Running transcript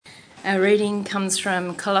Our reading comes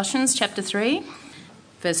from Colossians chapter 3,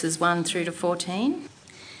 verses 1 through to 14.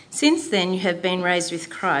 Since then you have been raised with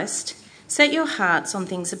Christ, set your hearts on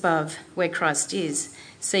things above, where Christ is,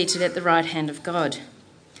 seated at the right hand of God.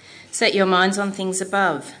 Set your minds on things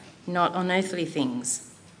above, not on earthly things.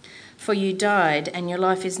 For you died, and your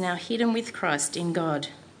life is now hidden with Christ in God.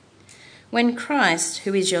 When Christ,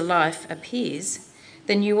 who is your life, appears,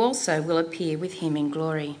 then you also will appear with him in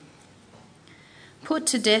glory. Put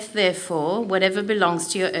to death, therefore, whatever belongs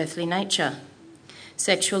to your earthly nature: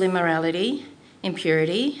 sexual immorality,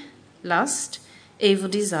 impurity, lust, evil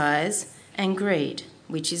desires, and greed,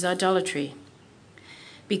 which is idolatry.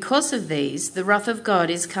 Because of these, the wrath of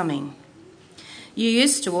God is coming. You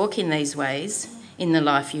used to walk in these ways, in the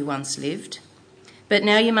life you once lived, but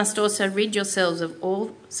now you must also rid yourselves of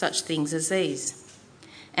all such things as these: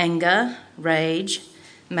 anger, rage,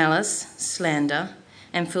 malice, slander,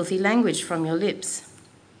 and filthy language from your lips.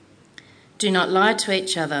 Do not lie to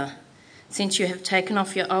each other, since you have taken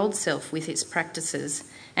off your old self with its practices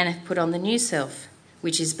and have put on the new self,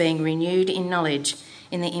 which is being renewed in knowledge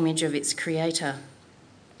in the image of its creator.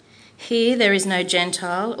 Here there is no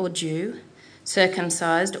Gentile or Jew,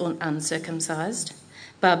 circumcised or uncircumcised,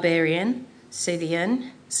 barbarian,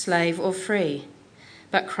 Scythian, slave or free,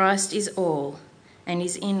 but Christ is all and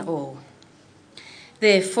is in all.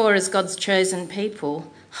 Therefore, as God's chosen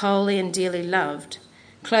people, holy and dearly loved,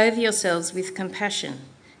 clothe yourselves with compassion,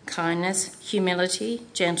 kindness, humility,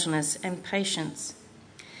 gentleness, and patience.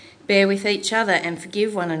 Bear with each other and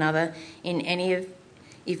forgive one another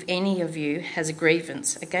if any of you has a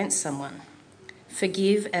grievance against someone.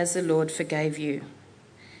 Forgive as the Lord forgave you.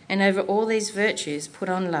 And over all these virtues put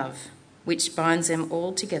on love, which binds them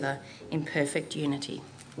all together in perfect unity.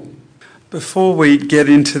 Before we get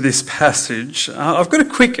into this passage, I've got a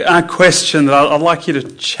quick question that I'd like you to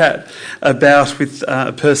chat about with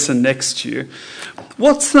a person next to you.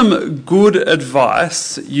 What's some good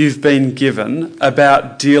advice you've been given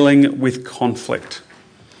about dealing with conflict?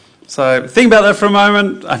 So think about that for a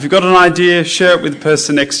moment. If you've got an idea, share it with the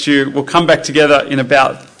person next to you. We'll come back together in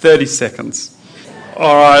about 30 seconds.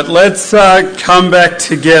 All right, let's come back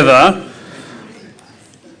together.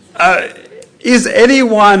 Is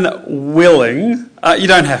anyone willing, you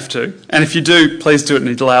don't have to, and if you do, please do it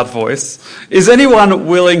in a loud voice. Is anyone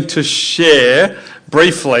willing to share,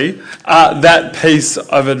 briefly, that piece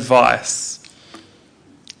of advice?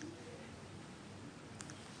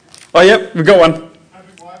 Oh, yep, we've got one.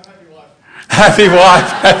 Happy wife, happy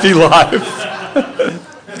life. Happy wife, happy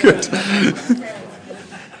life. Good.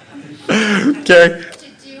 Okay.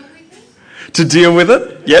 To deal with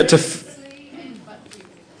it? Yeah, to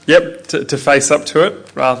face up to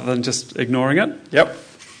it rather than just ignoring it. Yep.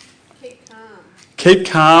 Keep calm. Keep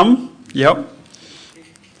calm. Yep.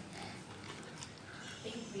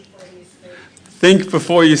 Think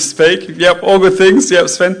before you speak. Yep, all good things. Yep,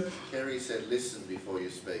 Sven. Kerry said listen before you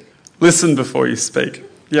speak. Listen before you speak.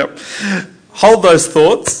 Yep. Hold those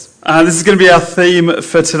thoughts. This is going to be our theme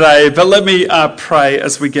for today, but let me pray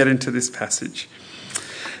as we get into this passage.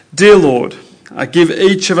 Dear Lord, give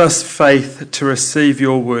each of us faith to receive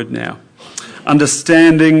your word now,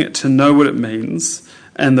 understanding to know what it means,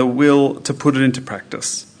 and the will to put it into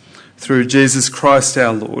practice. Through Jesus Christ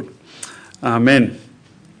our Lord. Amen.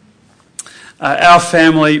 Our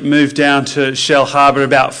family moved down to Shell Harbour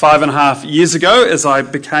about 5.5 years ago as I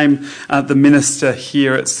became the minister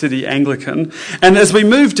here at City Anglican. And as we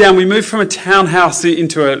moved down, we moved from a townhouse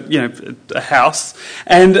into a house,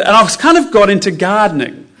 and I've kind of got into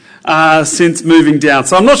gardening since moving down.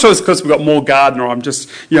 So I'm not sure it's because we've got more garden or I'm just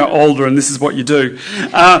older and this is what you do.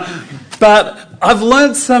 But I've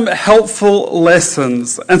learnt some helpful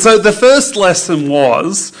lessons. And so the first lesson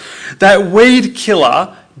was that weed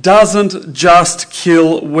killer doesn't just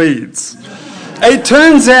kill weeds. It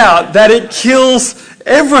turns out that it kills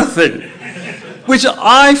everything, which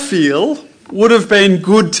I feel would have been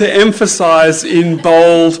good to emphasise in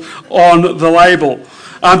bold on the label.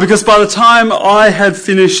 Because by the time I had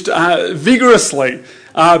finished vigorously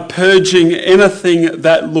purging anything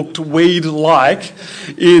that looked weed-like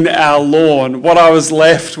in our lawn, what I was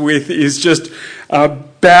left with is just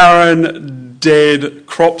barren, dead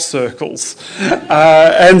crop circles.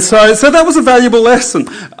 And so that was a valuable lesson.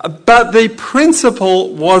 But the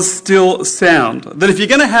principle was still sound, that if you're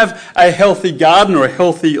going to have a healthy garden or a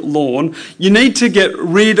healthy lawn, you need to get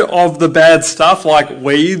rid of the bad stuff like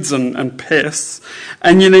weeds and pests,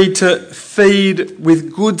 and you need to feed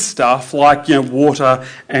with good stuff like water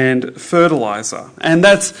and fertiliser. And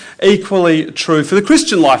that's equally true for the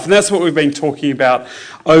Christian life, and that's what we've been talking about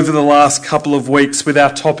over the last couple of weeks with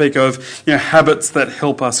our topic of habits that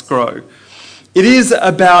help us grow. It is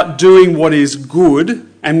about doing what is good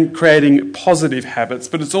and creating positive habits,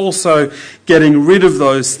 but it's also getting rid of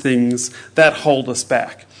those things that hold us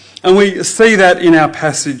back. And we see that in our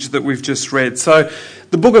passage that we've just read. So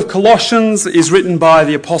the book of Colossians is written by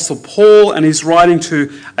the Apostle Paul, and he's writing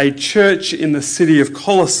to a church in the city of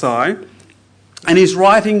Colossae, and he's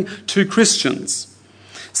writing to Christians.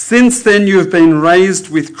 Since then you have been raised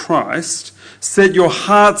with Christ, set your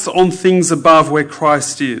hearts on things above where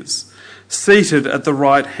Christ is, seated at the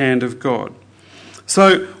right hand of God.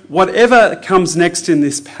 So whatever comes next in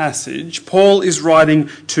this passage, Paul is writing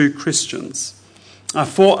to Christians.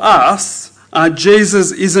 For us,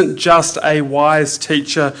 Jesus isn't just a wise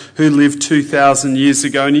teacher who lived 2,000 years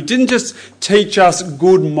ago, and he didn't just teach us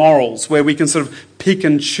good morals where we can sort of pick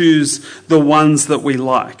and choose the ones that we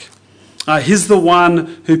like. He's the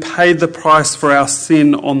one who paid the price for our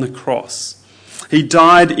sin on the cross. He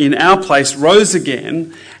died in our place, rose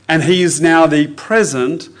again, and he is now the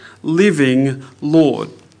present living Lord.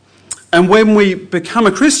 And when we become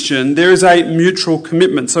a Christian, there is a mutual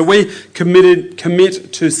commitment. So we commit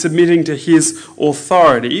to submitting to his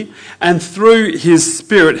authority, and through his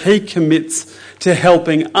Spirit, he commits to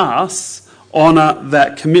helping us honour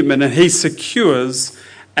that commitment, and he secures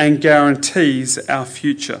and guarantees our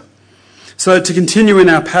future. So to continue in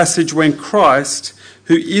our passage, when Christ,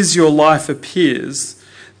 who is your life, appears,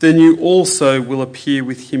 then you also will appear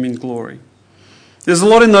with him in glory. There's a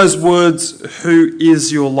lot in those words, who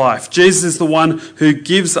is your life. Jesus is the one who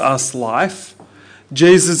gives us life.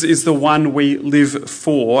 Jesus is the one we live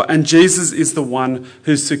for. And Jesus is the one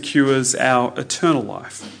who secures our eternal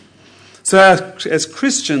life. So as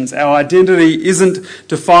Christians, our identity isn't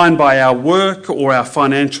defined by our work or our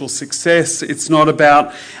financial success. It's not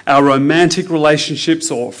about our romantic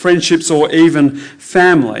relationships or friendships or even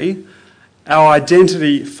family. Our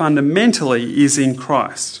identity fundamentally is in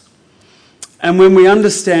Christ. And when we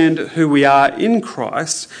understand who we are in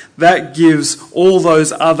Christ, that gives all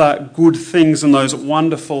those other good things and those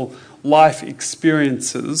wonderful life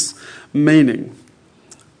experiences meaning.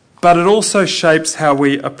 But it also shapes how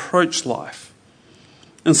we approach life.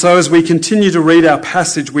 And so as we continue to read our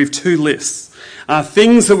passage, we have two lists.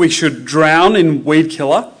 Things that we should drown in weed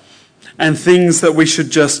killer and things that we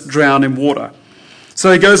should just drown in water.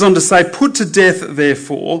 So he goes on to say, put to death,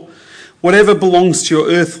 therefore, whatever belongs to your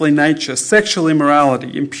earthly nature, sexual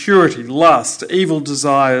immorality, impurity, lust, evil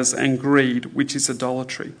desires, and greed, which is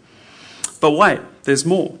idolatry. But wait, there's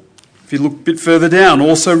more. If you look a bit further down,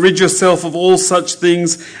 also rid yourself of all such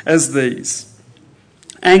things as these: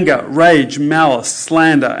 anger, rage, malice,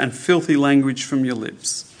 slander, and filthy language from your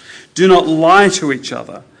lips. Do not lie to each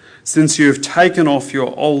other, since you have taken off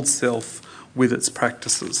your old self with its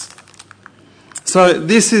practices. So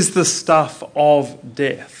this is the stuff of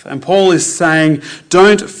death. And Paul is saying,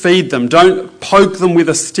 don't feed them. Don't poke them with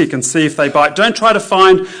a stick and see if they bite. Don't try to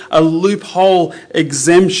find a loophole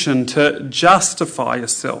exemption to justify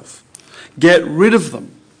yourself. Get rid of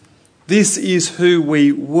them. This is who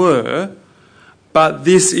we were, but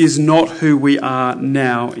this is not who we are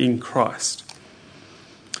now in Christ.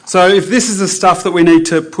 So if this is the stuff that we need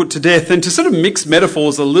to put to death, then to sort of mix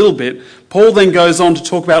metaphors a little bit, Paul then goes on to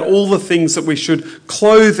talk about all the things that we should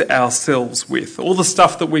clothe ourselves with, all the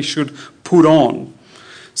stuff that we should put on.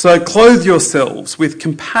 So clothe yourselves with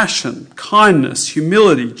compassion, kindness,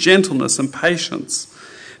 humility, gentleness, and patience.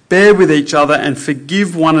 Bear with each other and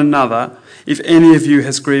forgive one another if any of you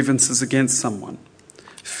has grievances against someone.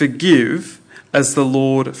 Forgive as the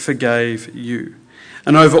Lord forgave you.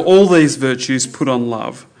 And over all these virtues put on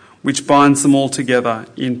love, which binds them all together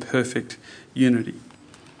in perfect unity.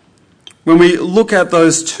 When we look at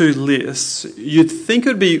those two lists, you'd think it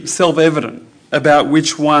would be self-evident about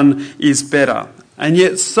which one is better. And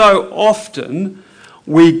yet so often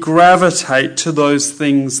we gravitate to those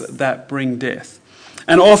things that bring death.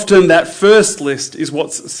 And often that first list is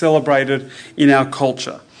what's celebrated in our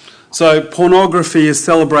culture. So pornography is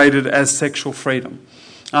celebrated as sexual freedom.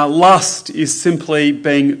 Lust is simply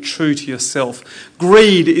being true to yourself.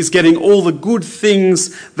 Greed is getting all the good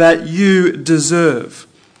things that you deserve.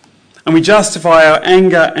 And we justify our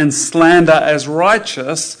anger and slander as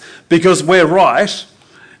righteous because we're right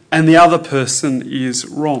and the other person is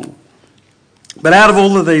wrong. But out of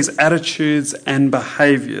all of these attitudes and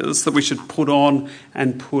behaviours that we should put on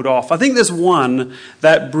and put off, I think there's one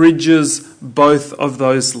that bridges both of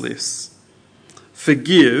those lists.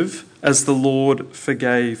 Forgive as the Lord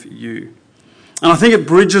forgave you. And I think it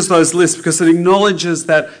bridges those lists because it acknowledges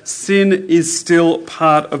that sin is still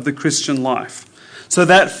part of the Christian life. So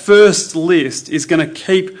that first list is going to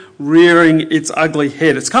keep rearing its ugly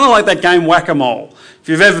head. It's kind of like that game Whack-A-Mole. If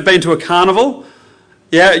you've ever been to a carnival,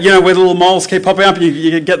 Yeah, where the little moles keep popping up,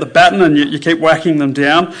 you get the baton and you keep whacking them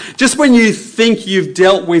down. Just when you think you've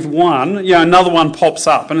dealt with one, another one pops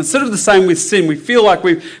up. And it's sort of the same with sin. We feel like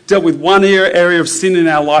we've dealt with one area of sin in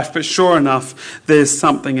our life, but sure enough, there's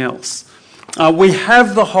something else. We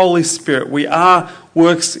have the Holy Spirit. We are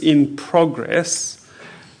works in progress,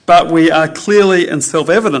 but we are clearly and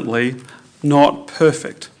self-evidently not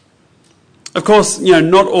perfect. Of course,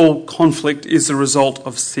 not all conflict is a result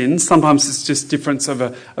of sin. Sometimes it's just difference of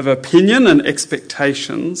opinion and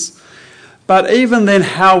expectations. But even then,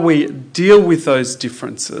 how we deal with those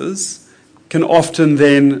differences can often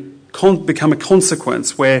then become a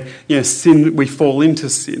consequence where, sin, we fall into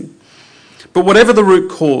sin. But whatever the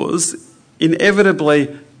root cause,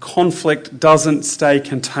 inevitably conflict doesn't stay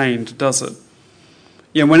contained, does it?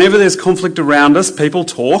 Whenever there's conflict around us, people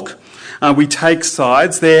talk. We take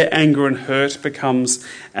sides. Their anger and hurt becomes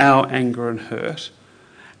our anger and hurt.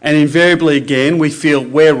 And invariably, again, we feel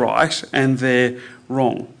we're right and they're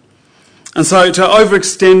wrong. And so to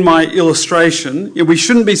overextend my illustration, we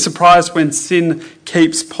shouldn't be surprised when sin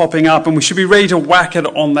keeps popping up, and we should be ready to whack it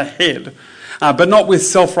on the head. But not with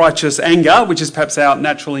self-righteous anger, which is perhaps our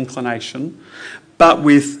natural inclination, but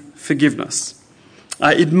with forgiveness.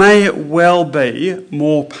 It may well be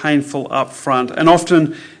more painful up front, and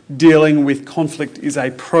often dealing with conflict is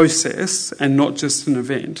a process and not just an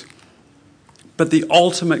event. But the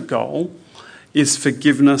ultimate goal is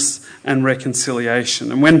forgiveness and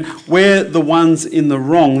reconciliation. And when we're the ones in the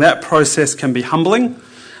wrong, that process can be humbling,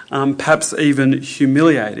 perhaps even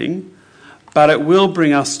humiliating, but it will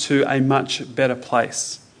bring us to a much better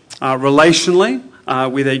place, relationally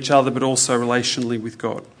with each other, but also relationally with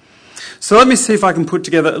God. So let me see if I can put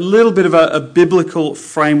together a little bit of a biblical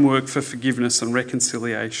framework for forgiveness and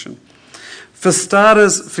reconciliation. For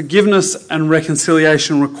starters, forgiveness and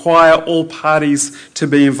reconciliation require all parties to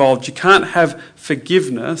be involved. You can't have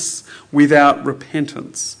forgiveness without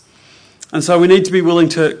repentance. And so we need to be willing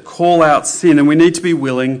to call out sin, and we need to be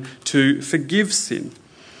willing to forgive sin.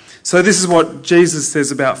 So this is what Jesus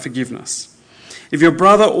says about forgiveness. If your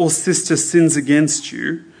brother or sister sins against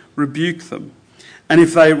you, rebuke them. And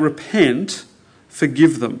if they repent,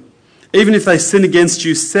 forgive them. Even if they sin against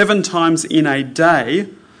you 7 times in a day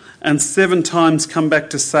and 7 times come back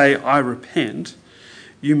to say, I repent,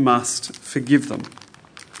 you must forgive them.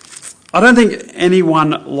 I don't think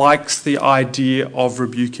anyone likes the idea of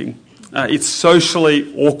rebuking. It's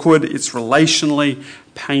socially awkward, it's relationally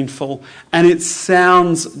painful, and it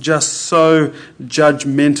sounds just so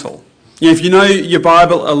judgmental. If you know your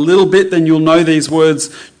Bible a little bit, then you'll know these words,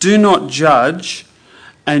 do not judge,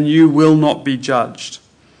 and you will not be judged.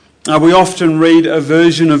 We often read a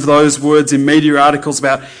version of those words in media articles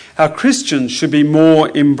about how Christians should be more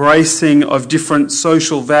embracing of different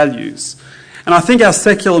social values. And I think our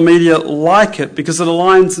secular media like it because it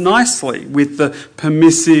aligns nicely with the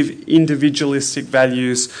permissive, individualistic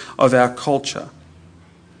values of our culture.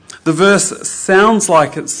 The verse sounds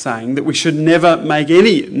like it's saying that we should never make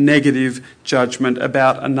any negative judgment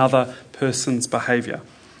about another person's behaviour.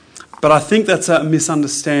 But I think that's a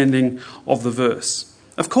misunderstanding of the verse.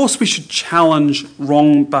 Of course, we should challenge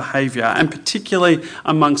wrong behaviour, and particularly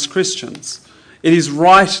amongst Christians. It is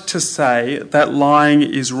right to say that lying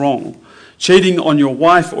is wrong. Cheating on your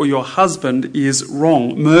wife or your husband is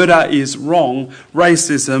wrong. Murder is wrong.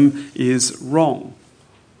 Racism is wrong.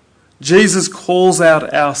 Jesus calls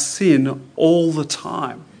out our sin all the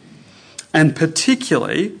time, and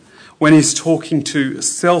particularly when he's talking to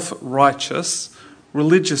self-righteous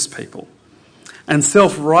religious people. And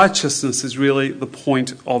self-righteousness is really the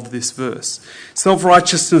point of this verse.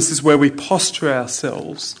 Self-righteousness is where we posture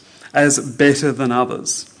ourselves as better than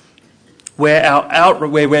others, where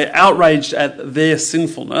we're outraged at their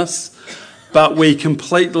sinfulness, but we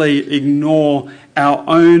completely ignore our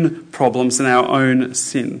own problems and our own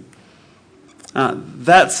sin.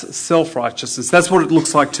 That's self-righteousness. That's what it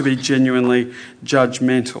looks like to be genuinely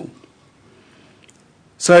judgmental.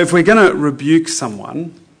 So if we're going to rebuke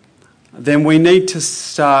someone, then we need to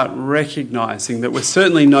start recognising that we're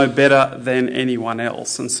certainly no better than anyone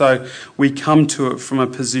else. And so we come to it from a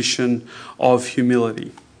position of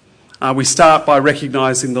humility. We start by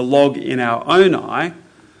recognising the log in our own eye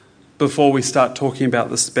before we start talking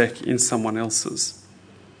about the speck in someone else's.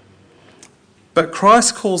 But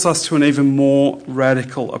Christ calls us to an even more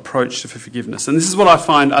radical approach to forgiveness. And this is what I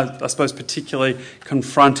find, I suppose, particularly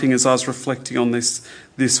confronting as I was reflecting on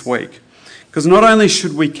this week. Because not only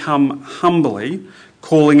should we come humbly,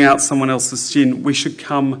 calling out someone else's sin, we should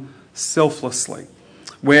come selflessly,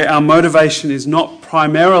 where our motivation is not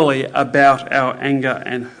primarily about our anger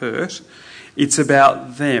and hurt, it's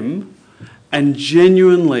about them and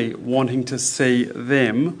genuinely wanting to see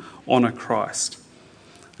them honour Christ.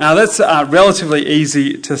 Now that's relatively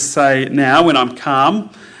easy to say now when I'm calm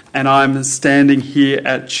and I'm standing here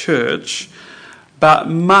at church, but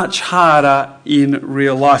much harder in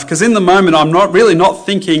real life. Because in the moment I'm not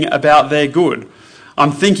thinking about their good.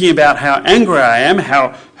 I'm thinking about how angry I am,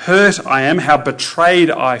 how hurt I am, how betrayed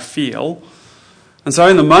I feel. And so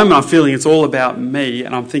in the moment I'm feeling it's all about me,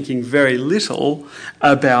 and I'm thinking very little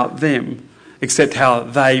about them, except how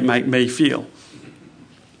they make me feel.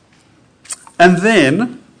 And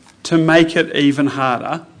then, to make it even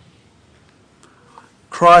harder,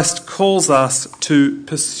 Christ calls us to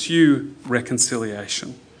pursue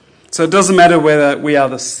reconciliation. So it doesn't matter whether we are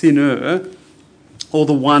the sinner or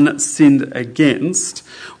the one sinned against,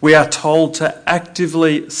 we are told to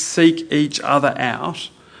actively seek each other out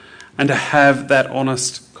and to have that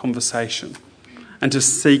honest conversation and to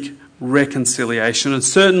seek reconciliation. And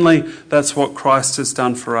certainly that's what Christ has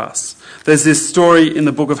done for us. There's this story in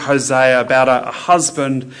the book of Hosea about a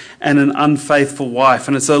husband and an unfaithful wife,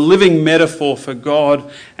 and it's a living metaphor for God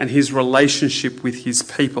and his relationship with his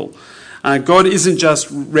people. God isn't just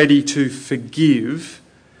ready to forgive,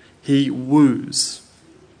 he woos.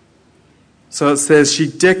 So it says,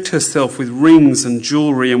 she decked herself with rings and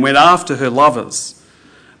jewellery and went after her lovers.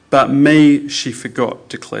 But me she forgot,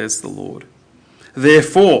 declares the Lord.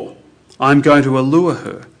 Therefore, I'm going to allure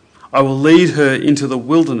her. I will lead her into the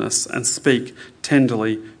wilderness and speak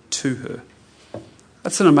tenderly to her.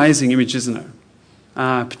 That's an amazing image, isn't it?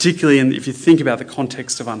 Particularly if you think about the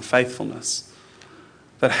context of unfaithfulness.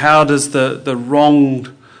 That how does the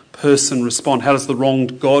wronged person respond? How does the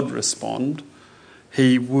wronged God respond?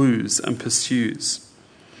 He woos and pursues.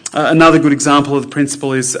 Another good example of the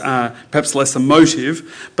principle is perhaps less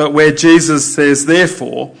emotive, but where Jesus says,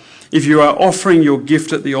 therefore, if you are offering your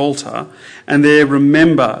gift at the altar and there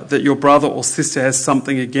remember that your brother or sister has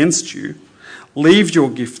something against you, leave your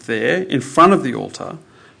gift there in front of the altar,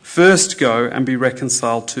 first go and be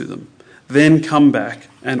reconciled to them, then come back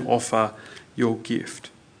and offer your gift.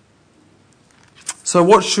 So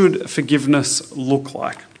what should forgiveness look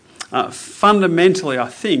like? Fundamentally, I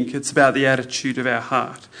think it's about the attitude of our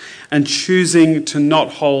heart and choosing to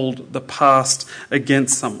not hold the past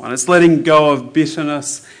against someone. It's letting go of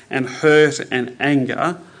bitterness and hurt and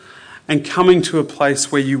anger and coming to a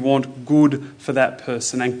place where you want good for that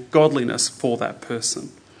person and godliness for that person.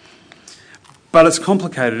 But it's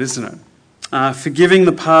complicated, isn't it? Forgiving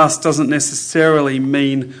the past doesn't necessarily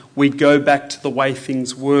mean we go back to the way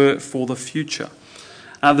things were for the future.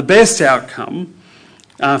 The best outcome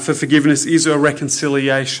for forgiveness is a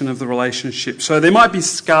reconciliation of the relationship. So there might be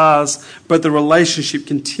scars, but the relationship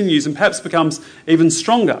continues and perhaps becomes even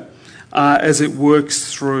stronger as it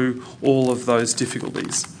works through all of those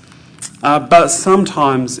difficulties. But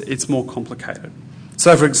sometimes it's more complicated.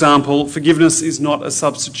 So, for example, forgiveness is not a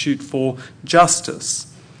substitute for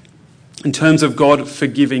justice. In terms of God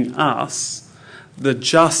forgiving us, the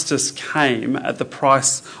justice came at the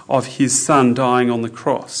price of his son dying on the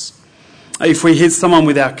cross. If we hit someone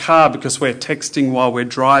with our car because we're texting while we're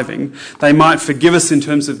driving, they might forgive us in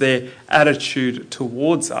terms of their attitude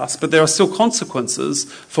towards us, but there are still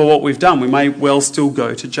consequences for what we've done. We may well still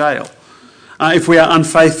go to jail. If we are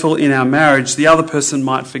unfaithful in our marriage, the other person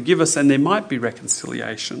might forgive us and there might be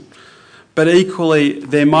reconciliation. But equally,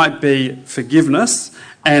 there might be forgiveness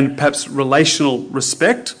and perhaps relational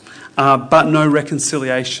respect, but no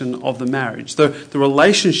reconciliation of the marriage. The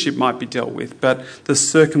relationship might be dealt with, but the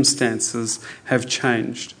circumstances have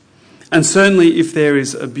changed. And certainly if there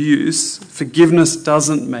is abuse, forgiveness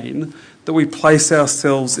doesn't mean that we place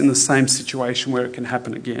ourselves in the same situation where it can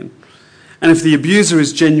happen again. And if the abuser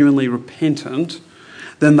is genuinely repentant,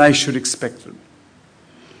 then they should expect it.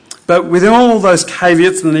 But within all those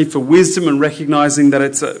caveats and the need for wisdom and recognising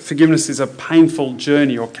that forgiveness is a painful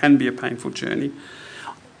journey or can be a painful journey,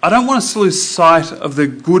 I don't want us to lose sight of the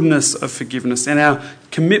goodness of forgiveness and our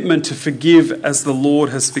commitment to forgive as the Lord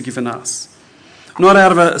has forgiven us. Not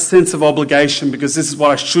out of a sense of obligation because this is what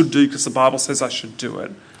I should do because the Bible says I should do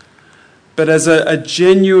it, but as a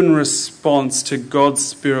genuine response to God's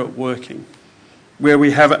Spirit working, where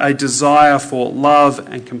we have a desire for love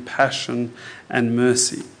and compassion and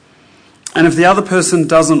mercy. And if the other person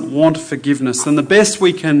doesn't want forgiveness, then the best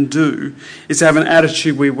we can do is have an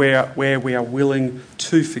attitude where we are willing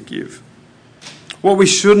to forgive. What we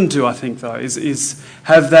shouldn't do, I think, though, is use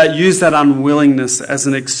that unwillingness as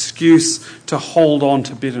an excuse to hold on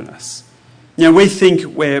to bitterness. You know, we think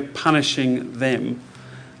we're punishing them,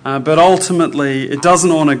 but ultimately it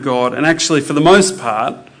doesn't honour God, and actually, for the most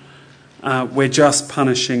part, we're just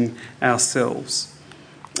punishing ourselves.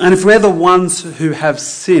 And if we're the ones who have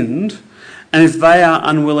sinned, and if they are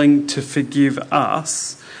unwilling to forgive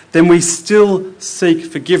us, then we still seek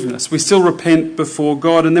forgiveness. We still repent before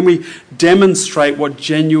God, and then we demonstrate what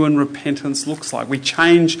genuine repentance looks like. We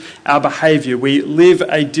change our behaviour. We live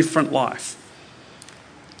a different life.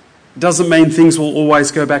 It doesn't mean things will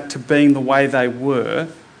always go back to being the way they were,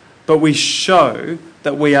 but we show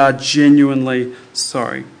that we are genuinely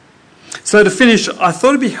sorry. So to finish, I thought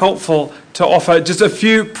it'd be helpful to offer just a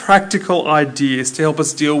few practical ideas to help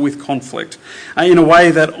us deal with conflict in a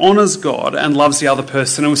way that honours God and loves the other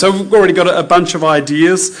person. And so we've already got a bunch of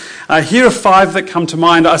ideas. Here are 5 that come to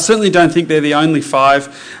mind. I certainly don't think they're the only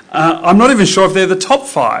 5. I'm not even sure if they're the top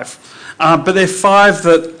 5. But they're 5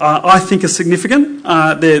 that I think are significant.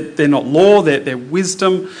 They're not law, they're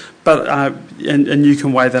wisdom, but and you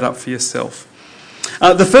can weigh that up for yourself.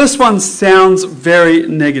 The first one sounds very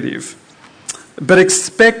negative, but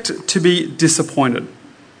expect to be disappointed.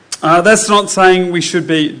 That's not saying we should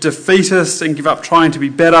be defeatist and give up trying to be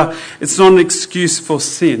better. It's not an excuse for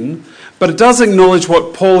sin, but it does acknowledge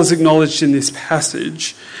what Paul has acknowledged in this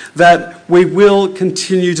passage, that we will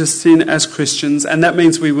continue to sin as Christians, and that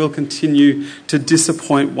means we will continue to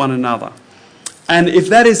disappoint one another. And if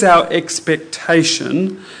that is our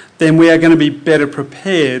expectation, then we are going to be better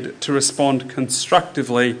prepared to respond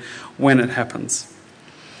constructively when it happens.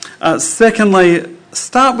 Secondly,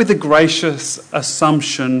 start with the gracious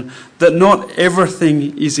assumption that not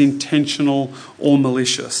everything is intentional or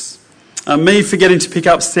malicious. Me forgetting to pick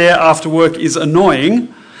up Sarah after work is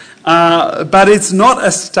annoying, but it's not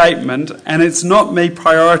a statement, and it's not me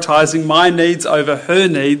prioritising my needs over her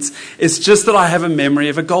needs. It's just that I have a memory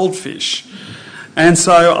of a goldfish. And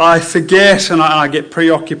so I forget and I get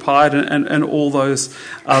preoccupied and all those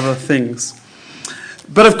other things.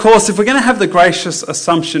 But of course, if we're going to have the gracious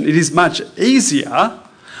assumption, it is much easier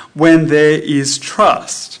when there is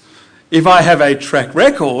trust. If I have a track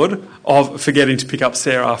record of forgetting to pick up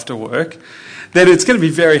Sarah after work, then it's going to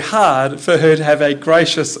be very hard for her to have a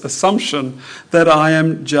gracious assumption that I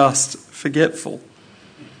am just forgetful.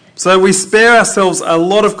 So we spare ourselves a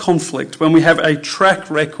lot of conflict when we have a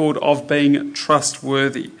track record of being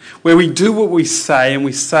trustworthy, where we do what we say and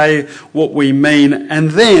we say what we mean,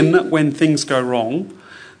 and then when things go wrong,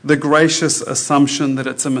 the gracious assumption that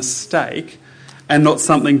it's a mistake and not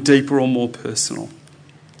something deeper or more personal.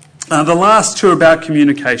 The last 2 are about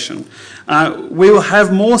communication. We will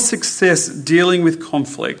have more success dealing with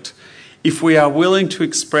conflict if we are willing to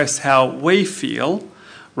express how we feel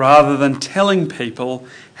rather than telling people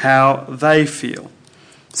how they feel.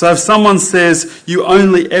 So if someone says, you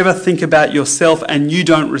only ever think about yourself and you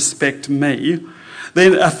don't respect me,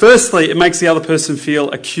 then firstly, it makes the other person feel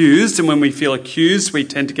accused, and when we feel accused, we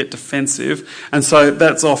tend to get defensive, and so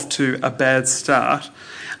that's off to a bad start.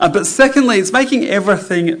 But secondly, it's making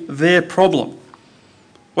everything their problem.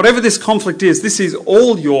 Whatever this conflict is, this is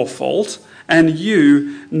all your fault, and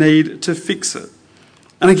you need to fix it.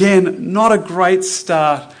 And again, not a great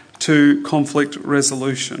start to conflict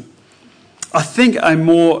resolution. I think a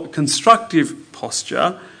more constructive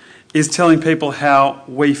posture is telling people how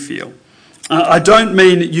we feel. I don't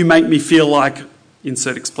mean you make me feel like,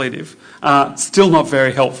 insert expletive, still not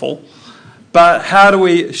very helpful, but how do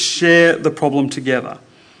we share the problem together?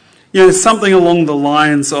 Something along the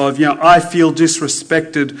lines of, I feel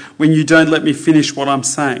disrespected when you don't let me finish what I'm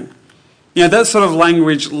saying. That sort of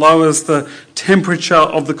language lowers the temperature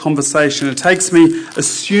of the conversation. It takes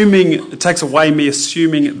away me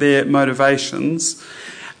assuming their motivations.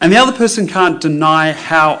 And the other person can't deny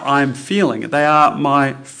how I'm feeling. They are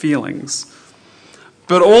my feelings.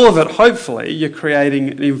 But all of it, hopefully, you're creating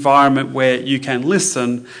an environment where you can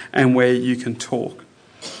listen and where you can talk.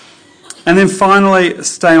 And then finally,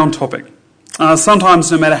 stay on topic.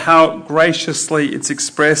 Sometimes, no matter how graciously it's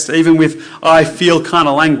expressed, even with I feel kind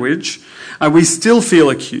of language, we still feel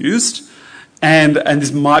accused. And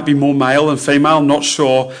this might be more male than female, I'm not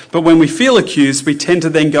sure. But when we feel accused, we tend to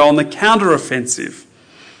then go on the counter-offensive.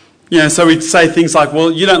 So we'd say things like, well,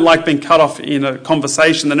 you don't like being cut off in a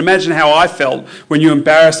conversation, then imagine how I felt when you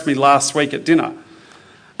embarrassed me last week at dinner.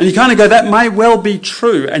 And you kind of go, that may well be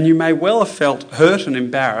true, and you may well have felt hurt and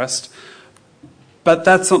embarrassed, but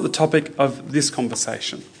that's not the topic of this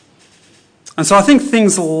conversation. And so I think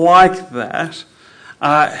things like that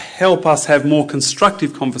help us have more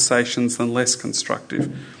constructive conversations than less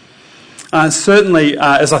constructive. Certainly,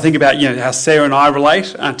 as I think about how Sarah and I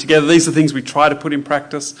relate together, these are things we try to put in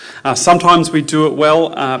practice. Sometimes we do it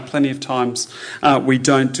well, plenty of times we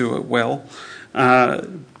don't do it well. But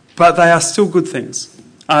they are still good things.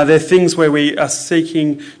 They're things where we are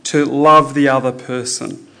seeking to love the other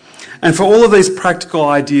person. And for all of these practical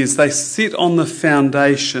ideas, they sit on the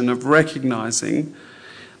foundation of recognising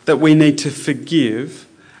that we need to forgive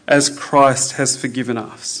as Christ has forgiven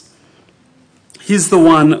us. He's the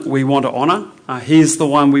one we want to honour. He's the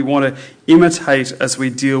one we want to imitate as we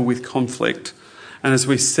deal with conflict and as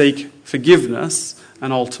we seek forgiveness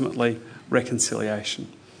and ultimately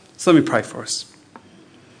reconciliation. So let me pray for us.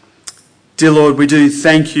 Dear Lord, we do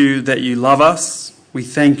thank you that you love us. We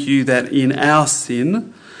thank you that in our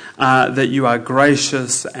sin, that you are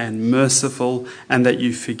gracious and merciful and that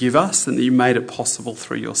you forgive us and that you made it possible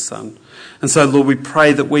through your Son. And so, Lord, we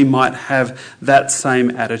pray that we might have that same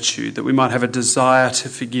attitude, that we might have a desire to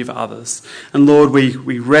forgive others. And Lord,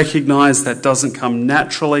 we recognise that doesn't come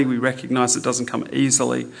naturally. We recognise it doesn't come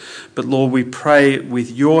easily. But Lord, we pray with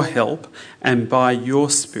your help and by your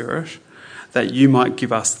Spirit that you might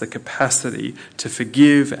give us the capacity to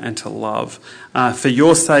forgive and to love for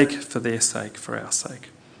your sake, for their sake, for our sake.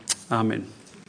 Amen.